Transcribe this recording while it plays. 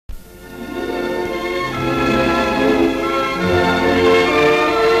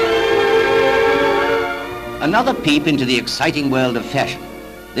Another peep into the exciting world of fashion,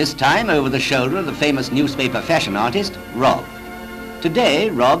 this time over the shoulder of the famous newspaper fashion artist, Robb. Today,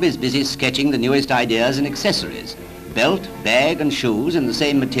 Robb is busy sketching the newest ideas in accessories, belt, bag and shoes in the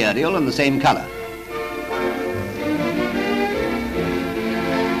same material and the same colour.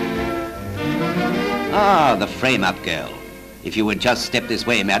 Ah, the frame-up girl. If you would just step this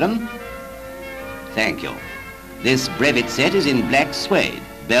way, madam. Thank you. This brevet set is in black suede,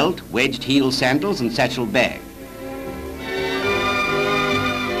 belt, wedged heel sandals and satchel bag.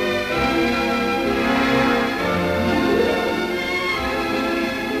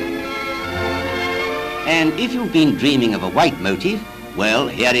 And if you've been dreaming of a white motif, well,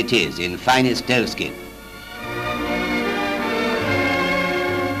 here it is in finest doeskin.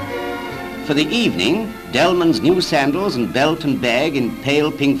 For the evening, Delman's new sandals and belt and bag in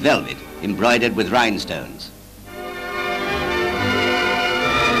pale pink velvet, embroidered with rhinestones.